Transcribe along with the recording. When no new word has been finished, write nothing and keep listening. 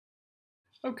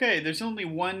Okay, there's only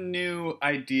one new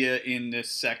idea in this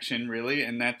section, really,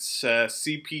 and that's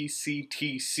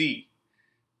CPCTC.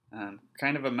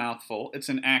 Kind of a mouthful. It's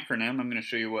an acronym. I'm going to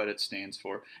show you what it stands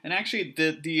for. And actually,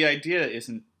 the idea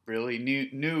isn't really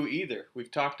new either. We've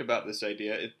talked about this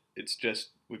idea. It's just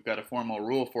we've got a formal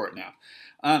rule for it now.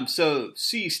 So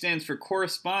C stands for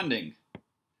corresponding.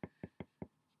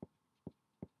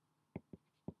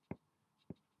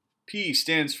 P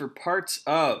stands for parts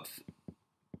of.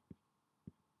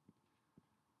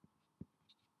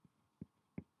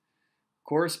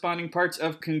 Corresponding parts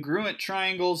of congruent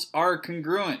triangles are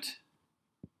congruent.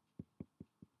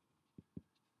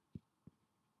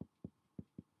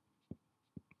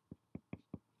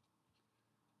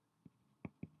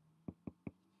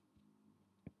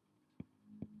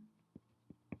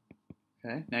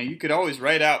 Okay. Now you could always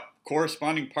write out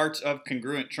corresponding parts of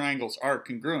congruent triangles are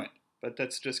congruent, but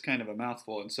that's just kind of a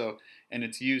mouthful, and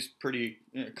it's used pretty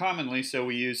commonly. So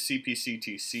we use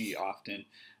CPCTC often,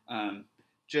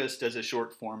 just as a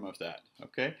short form of that.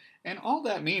 Okay, and all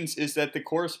that means is that the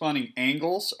corresponding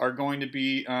angles are going to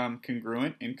be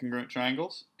congruent in congruent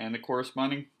triangles, and the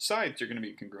corresponding sides are going to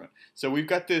be congruent. So we've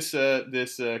got this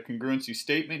congruency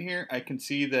statement here. I can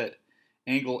see that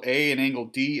angle A and angle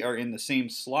D are in the same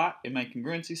slot in my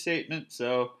congruency statement,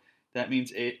 so that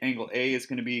means angle A is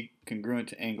going to be congruent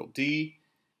to angle D.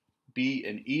 B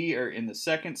and E are in the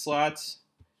second slots.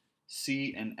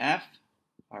 C and F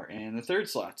are in the third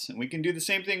slots. And we can do the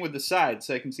same thing with the sides.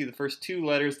 So I can see the first two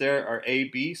letters there are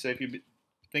AB. So if you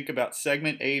think about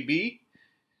segment AB,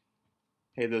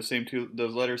 hey, those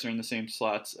letters are in the same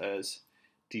slots as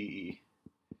DE.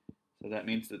 So that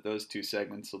means that those two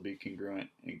segments will be congruent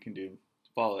and can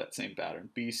follow that same pattern.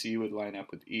 BC would line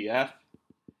up with EF,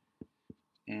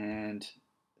 and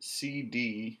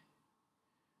CD,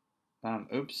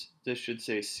 this should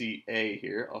say CA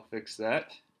here. I'll fix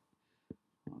that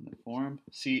on the form.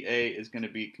 CA is going to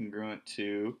be congruent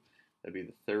to, that'd be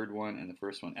the third one, and the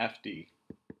first one, FD.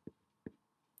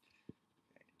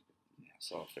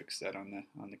 So I'll fix that on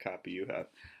the copy you have.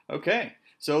 Okay,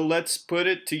 so let's put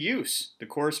it to use. The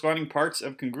corresponding parts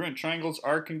of congruent triangles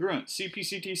are congruent.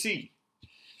 CPCTC.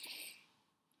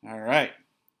 All right,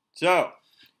 so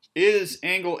is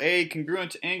angle A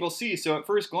congruent to angle C? So at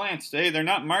first glance, hey, they're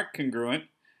not marked congruent,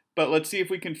 but let's see if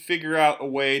we can figure out a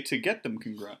way to get them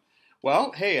congruent.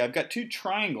 Well, hey, I've got two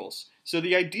triangles. So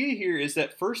the idea here is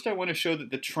that first I want to show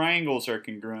that the triangles are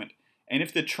congruent. And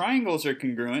if the triangles are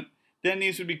congruent, then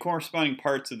these would be corresponding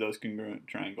parts of those congruent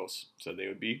triangles. So they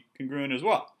would be congruent as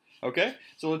well. Okay,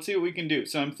 so let's see what we can do.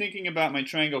 So I'm thinking about my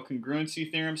triangle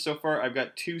congruency theorem so far. I've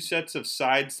got two sets of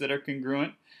sides that are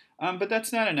congruent. But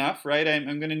that's not enough, right?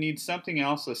 I'm going to need something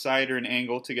else, a side or an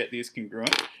angle, to get these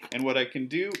congruent. And what I can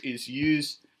do is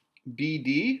use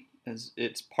BD, as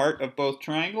it's part of both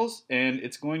triangles, and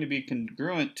it's going to be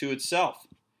congruent to itself.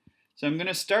 So I'm going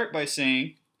to start by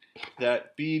saying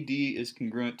that BD is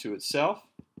congruent to itself.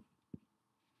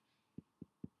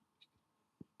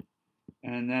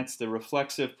 And that's the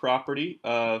reflexive property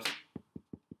of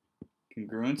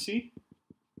congruency.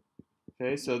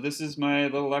 Okay, so this is my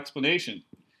little explanation.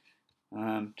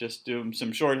 Just doing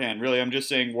some shorthand. Really, I'm just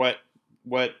saying what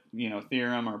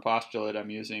theorem or postulate I'm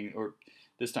using, or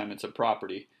this time it's a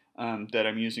property that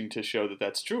I'm using to show that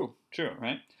that's true. True,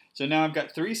 right? So now I've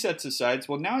got three sets of sides.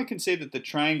 Well, now I can say that the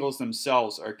triangles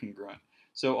themselves are congruent.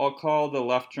 So I'll call the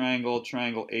left triangle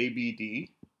ABD.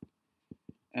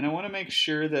 And I want to make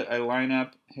sure that I line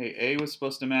up, hey, A was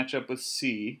supposed to match up with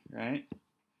C, right?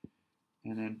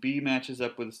 And then B matches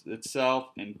up with itself,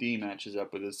 and D matches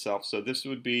up with itself. So this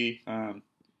would be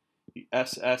the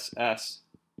SSS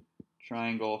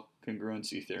triangle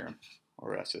congruency theorem,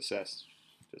 or SSS,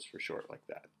 just for short like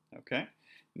that. Okay.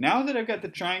 Now that I've got the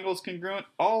triangles congruent,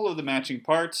 all of the matching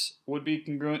parts would be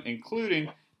congruent, including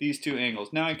these two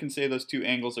angles. Now I can say those two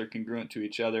angles are congruent to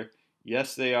each other.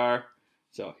 Yes, they are.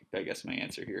 So I guess my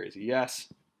answer here is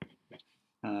yes.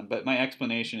 But my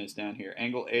explanation is down here.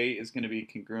 Angle A is going to be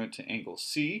congruent to angle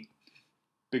C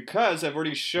because I've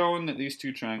already shown that these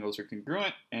two triangles are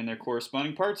congruent and they're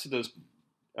corresponding parts of those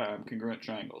congruent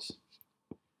triangles.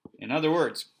 In other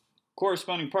words,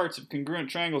 corresponding parts of congruent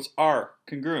triangles are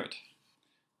congruent.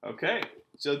 Okay,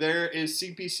 so there is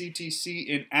CPCTC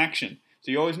in action.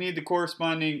 So you always need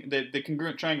the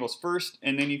congruent triangles first,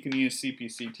 and then you can use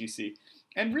CPCTC.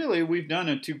 And really, we've done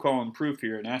a two-column proof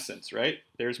here in essence, right?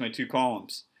 There's my two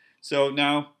columns. So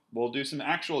now we'll do some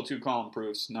actual two-column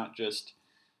proofs, not just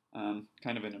kind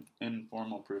of an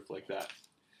informal proof like that.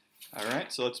 All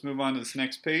right, so let's move on to this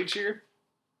next page here.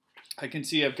 I can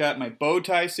see I've got my bow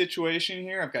tie situation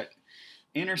here. I've got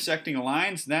intersecting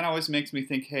lines. That always makes me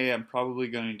think, hey, I'm probably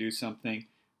going to do something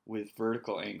with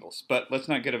vertical angles. But let's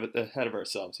not get ahead of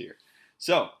ourselves here.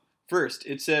 So first,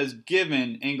 it says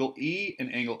given angle E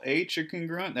and angle H are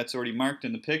congruent. That's already marked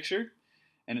in the picture.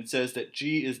 And it says that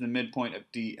G is the midpoint of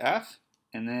DF.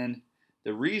 And then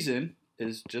the reason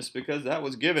is just because that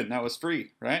was given. That was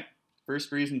free, right?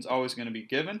 First reason is always going to be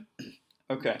given.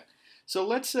 Okay, so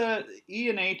let's, E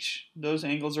and H, those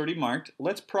angles already marked.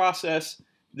 Let's process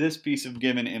this piece of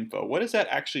given info. What is that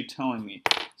actually telling me?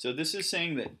 So this is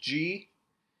saying that G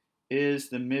is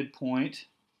the midpoint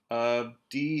of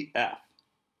DF.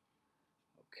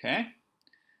 Okay,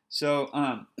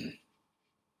 so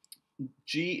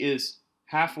G is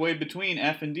halfway between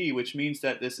F and D, which means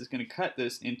that this is going to cut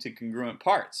this into congruent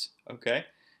parts. Okay,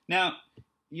 now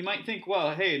you might think,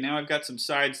 well, hey, now I've got some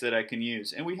sides that I can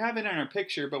use. And we have it in our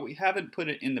picture, but we haven't put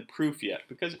it in the proof yet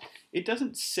because it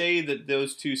doesn't say that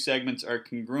those two segments are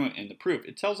congruent in the proof.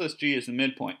 It tells us G is the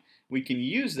midpoint. We can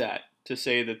use that to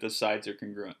say that the sides are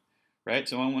congruent, right?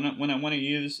 So when I want to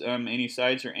use any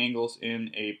sides or angles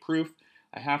in a proof,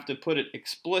 I have to put it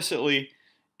explicitly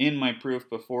in my proof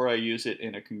before I use it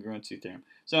in a congruency theorem.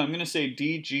 So I'm going to say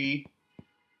DG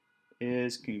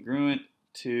is congruent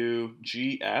to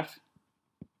GF.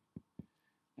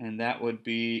 And that would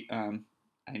be,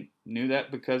 I knew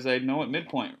that because I know what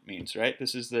midpoint means, right?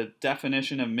 This is the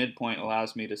definition of midpoint,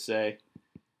 allows me to say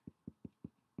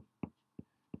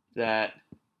that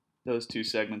those two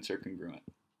segments are congruent.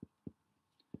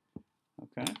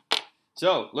 Okay,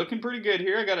 so looking pretty good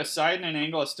here. I got a side and an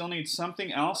angle. I still need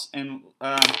something else, and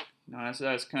as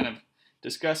I was kind of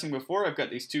discussing before, I've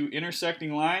got these two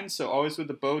intersecting lines. So always with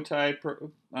the bow tie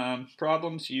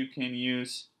problems, you can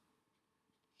use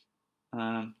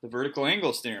the vertical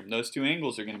angles theorem. Those two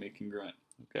angles are going to be congruent.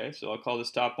 Okay, so I'll call this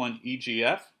top one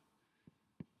EGF.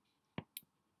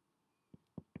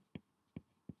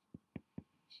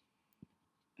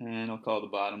 And I'll call the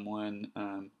bottom one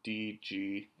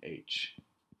DGH.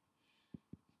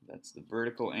 That's the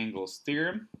vertical angles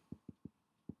theorem.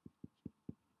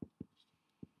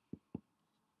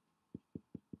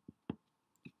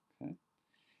 Okay.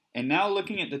 And now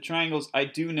looking at the triangles, I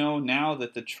do know now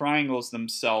that the triangles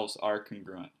themselves are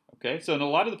congruent. Okay, so in a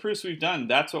lot of the proofs we've done,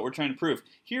 that's what we're trying to prove.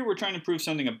 Here we're trying to prove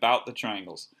something about the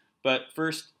triangles. But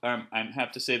first, I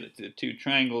have to say that the two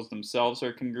triangles themselves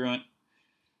are congruent.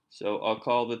 So I'll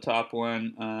call the top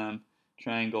one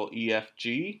triangle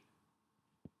EFG.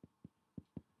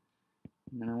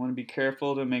 And then I want to be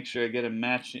careful to make sure I get a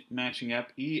matching up.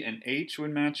 E and H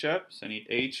would match up. So I need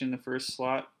H in the first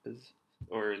slot,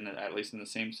 or at least in the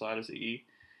same slot as the E.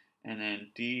 And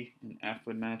then D and F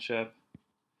would match up.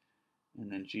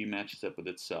 And then G matches up with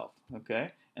itself.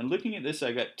 Okay? And looking at this,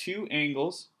 I got two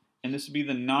angles. And this would be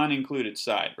the non-included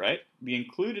side, right? The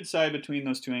included side between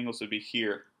those two angles would be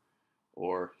here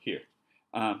or here.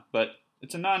 But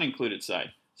it's a non-included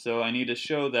side. So I need to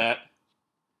show that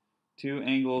two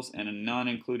angles and a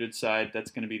non-included side,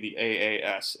 that's going to be the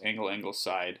AAS, angle-angle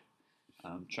side,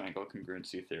 triangle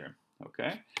congruency theorem.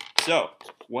 Okay? So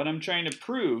what I'm trying to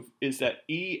prove is that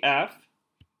EF,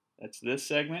 that's this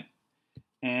segment,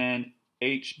 and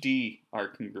HD are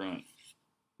congruent.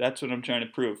 That's what I'm trying to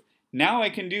prove. Now I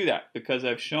can do that because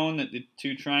I've shown that the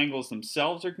two triangles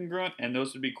themselves are congruent, and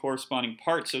those would be corresponding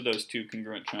parts of those two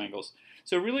congruent triangles.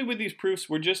 So really with these proofs,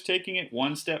 we're just taking it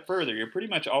one step further. You're pretty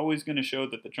much always going to show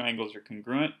that the triangles are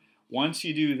congruent. Once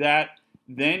you do that,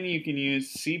 then you can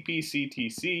use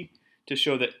CP-CTC to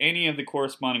show that any of the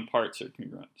corresponding parts are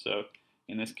congruent. So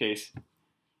in this case,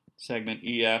 segment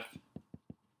EF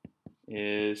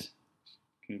is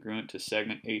congruent to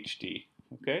segment HD.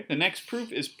 Okay, the next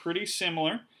proof is pretty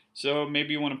similar. So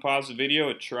maybe you want to pause the video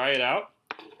and try it out.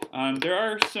 There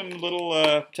are some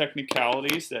little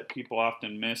technicalities that people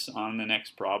often miss on the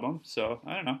next problem. So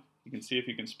I don't know. You can see if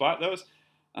you can spot those.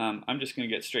 I'm just going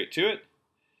to get straight to it.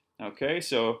 Okay,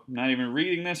 so I'm not even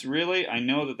reading this really. I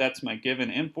know that that's my given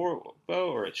info,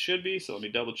 or it should be. So let me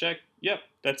double check. Yep,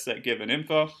 that's that given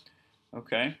info.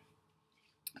 Okay.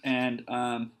 And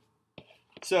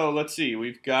so let's see.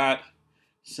 We've got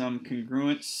some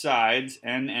congruent sides,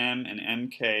 NM and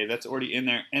MK, that's already in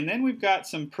there. And then we've got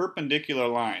some perpendicular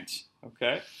lines,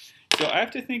 okay? So I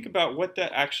have to think about what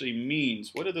that actually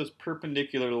means. What do those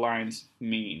perpendicular lines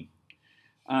mean?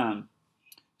 It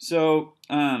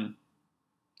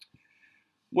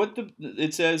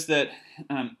says that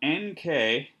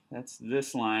NK, that's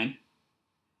this line,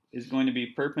 is going to be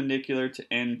perpendicular to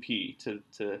NP,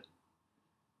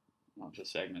 well, to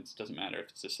segments. Doesn't matter if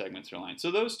it's the segments or lines.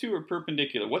 So those two are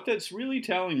perpendicular. What that's really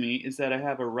telling me is that I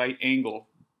have a right angle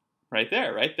right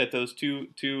there, right? That those two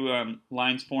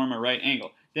lines form a right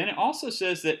angle. Then it also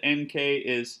says that NK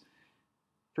is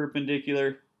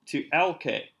perpendicular to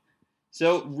LK.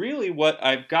 So really what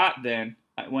I've got then,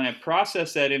 when I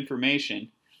process that information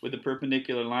with the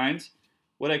perpendicular lines,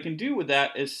 what I can do with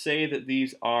that is say that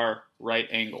these are right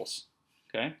angles.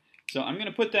 Okay? So I'm going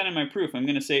to put that in my proof. I'm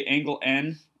going to say angle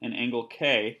N and angle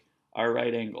K are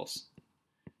right angles.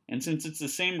 And since it's the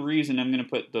same reason, I'm going to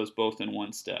put those both in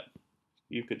one step.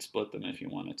 You could split them if you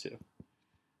wanted to.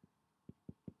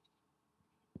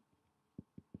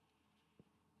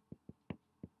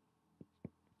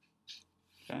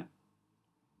 Okay?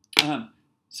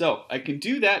 So I can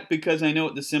do that because I know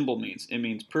what the symbol means. It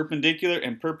means perpendicular,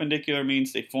 and perpendicular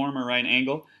means they form a right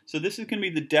angle. So this is going to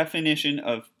be the definition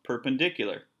of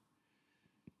perpendicular.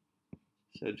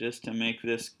 So just to make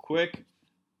this quick,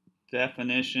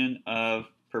 definition of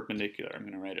perpendicular. I'm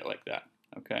going to write it like that.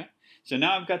 Okay? So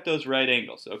now I've got those right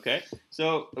angles. Okay?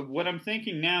 So what I'm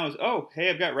thinking now is, oh, hey,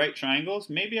 I've got right triangles.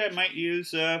 Maybe I might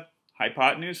use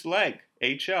hypotenuse leg,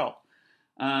 HL.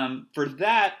 For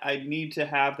that, I'd need to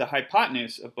have the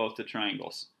hypotenuse of both the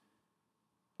triangles.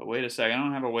 But wait a second, I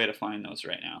don't have a way to find those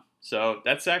right now. So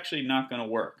that's actually not going to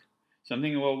work. So I'm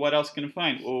thinking, well, what else can I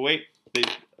find? Well, wait,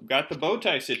 I've got the bow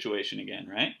tie situation again,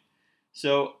 right?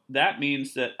 So that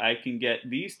means that I can get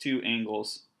these two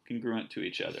angles congruent to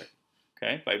each other,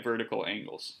 okay, by vertical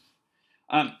angles.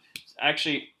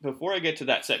 Actually, before I get to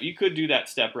that step, you could do that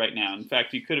step right now. In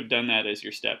fact, you could have done that as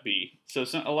your step B. So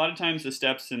a lot of times the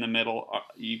steps in the middle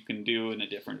you can do in a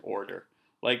different order.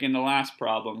 Like in the last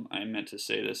problem, I meant to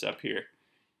say this up here.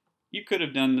 You could have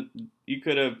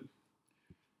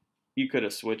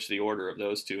switched the order of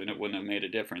those two and it wouldn't have made a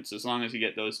difference as long as you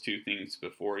get those two things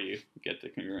before you get the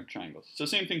congruent triangles. So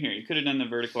same thing here. You could have done the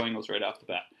vertical angles right off the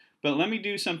bat. But let me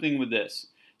do something with this.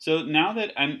 So now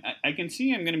that I can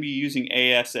see I'm going to be using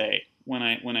ASA when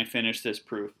I finish this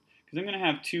proof, because I'm going to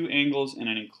have two angles and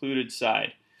an included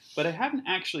side. But I haven't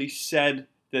actually said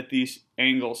that these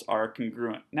angles are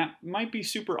congruent. Now, it might be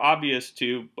super obvious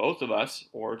to both of us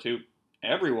or to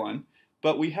everyone,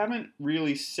 but we haven't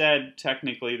really said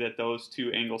technically that those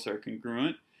two angles are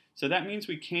congruent. So that means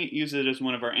we can't use it as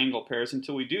one of our angle pairs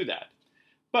until we do that.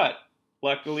 But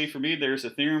luckily for me, there's a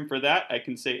theorem for that. I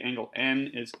can say angle N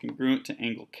is congruent to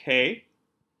angle K.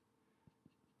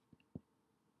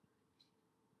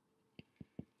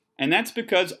 And that's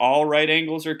because all right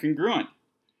angles are congruent.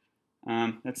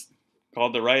 That's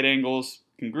called the right angles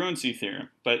congruency theorem.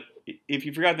 But if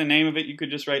you forgot the name of it, you could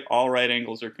just write all right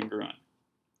angles are congruent.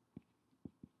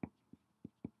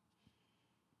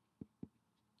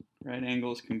 Right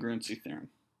angles congruency theorem.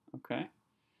 Okay.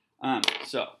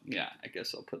 So yeah, I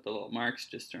guess I'll put the little marks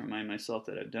just to remind myself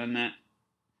that I've done that.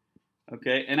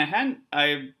 Okay, and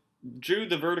I drew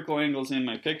the vertical angles in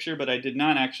my picture, but I did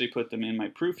not actually put them in my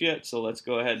proof yet, so let's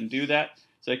go ahead and do that.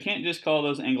 So I can't just call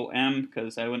those angle M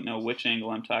because I wouldn't know which angle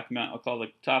I'm talking about. I'll call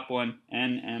the top one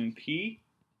NMP,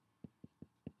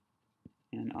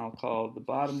 and I'll call the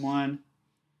bottom one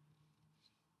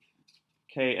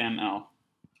KML.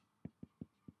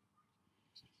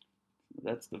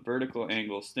 That's the vertical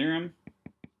angles theorem.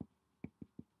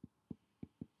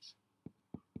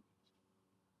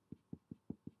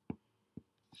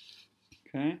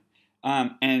 Okay,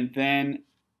 and then,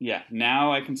 yeah,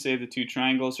 now I can say the two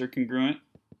triangles are congruent.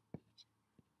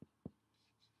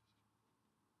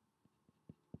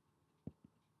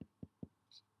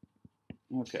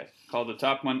 Okay, call the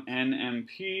top one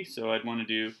NMP, so I'd want to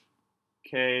do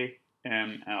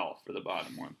KML for the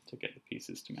bottom one to get the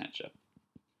pieces to match up.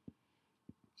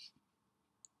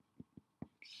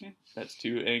 Okay, that's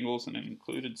two angles and an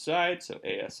included side, so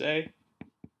ASA.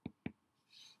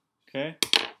 Okay,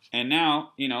 and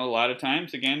now, a lot of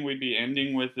times, again, we'd be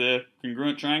ending with the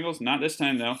congruent triangles. Not this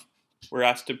time, though. We're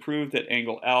asked to prove that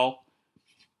angle L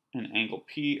and angle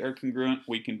P are congruent.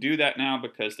 We can do that now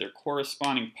because they're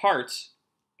corresponding parts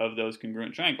of those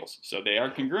congruent triangles. So they are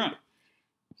congruent.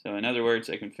 So in other words,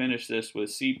 I can finish this with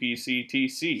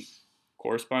CPCTC.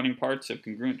 Corresponding parts of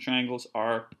congruent triangles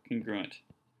are congruent.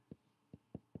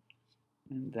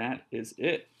 And that is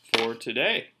it for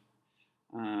today.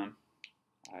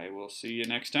 I will see you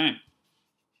next time.